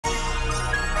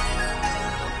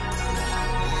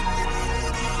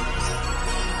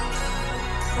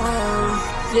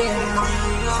Yeah,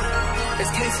 it's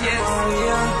KCS.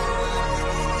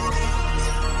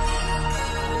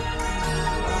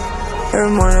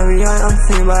 Every morning I be out, I'm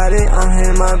thinking about it, I'm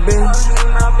hitting my bitch.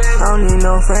 I don't need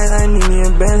no friends, I need me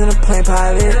a Benz and a plane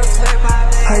pilot.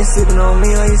 How you sippin' on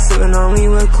me like you sippin' on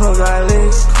me with closed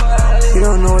eyelids? You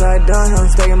don't know what I done, I'm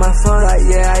stacking my phone like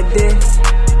yeah I did.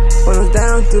 When I'm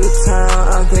down through the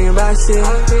town, I'm thinking about shit.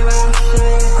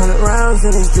 100 rounds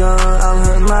in this drum, I'm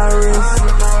hurting my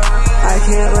wrist. I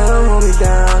can't let them hold me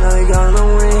down, now they gonna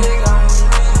win.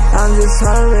 I'm just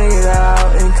trying to make it out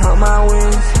and count my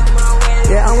wins.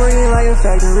 Yeah, I'm working like a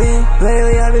factory.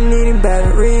 Lately I've been needing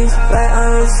batteries. Like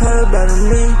I'm just trying to better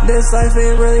me. This life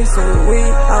ain't really for the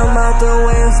weak. I'm out the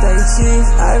way, I'm staying cheese.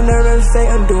 I've never been fake,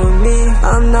 I'm doing me.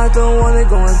 I'm not the one that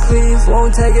going please.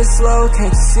 Won't take it slow,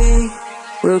 can't you see?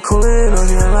 Real cool and on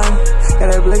your line. Got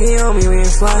that blicky on me, we ain't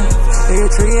flying. They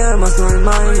get tricky, I must go in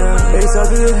mine, yeah. They saw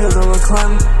through the hills, I'm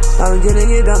climbing. I'm getting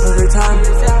it done perfect time.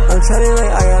 I'm treading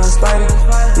like I got a spider.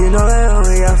 You know that I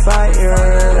only got 5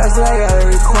 years. That's what I gotta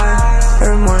require.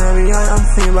 Every morning I be out, I'm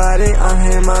thinking about it, I'm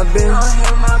hitting my bitch.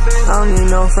 I don't need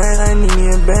no friends, I need me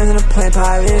a Benz and a plane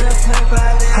pilot.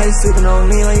 How you sippin' on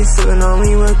me like you sippin' on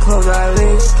me with closed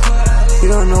eyelids? You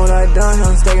don't know what I done,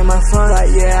 I'm stacking my phone like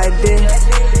yeah I did.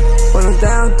 When I'm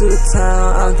down through the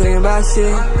town, I'm thinking about shit.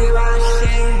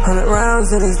 100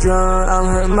 rounds in this drum, I'm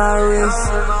hurting my wrist.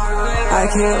 I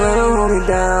can't let them hold me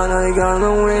down, now they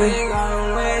gonna win.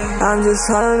 I'm just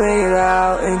trying to make it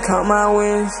out and count my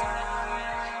wins.